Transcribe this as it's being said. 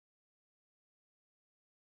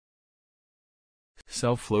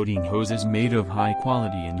Self-floating hose is made of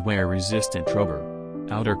high-quality and wear-resistant rubber.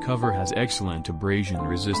 Outer cover has excellent abrasion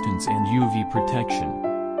resistance and UV protection.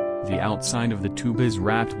 The outside of the tube is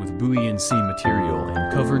wrapped with buoyancy material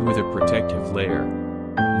and covered with a protective layer.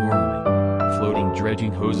 Normally, floating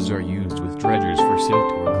dredging hoses are used with dredgers for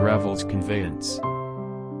silt or gravel's conveyance.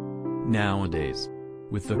 Nowadays,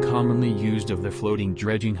 with the commonly used of the floating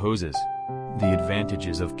dredging hoses, the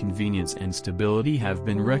advantages of convenience and stability have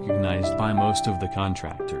been recognized by most of the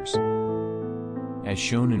contractors. As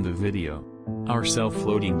shown in the video, our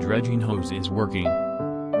self-floating dredging hose is working.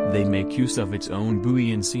 They make use of its own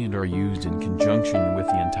buoyancy and are used in conjunction with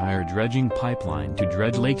the entire dredging pipeline to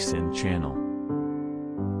dredge lakes and channel.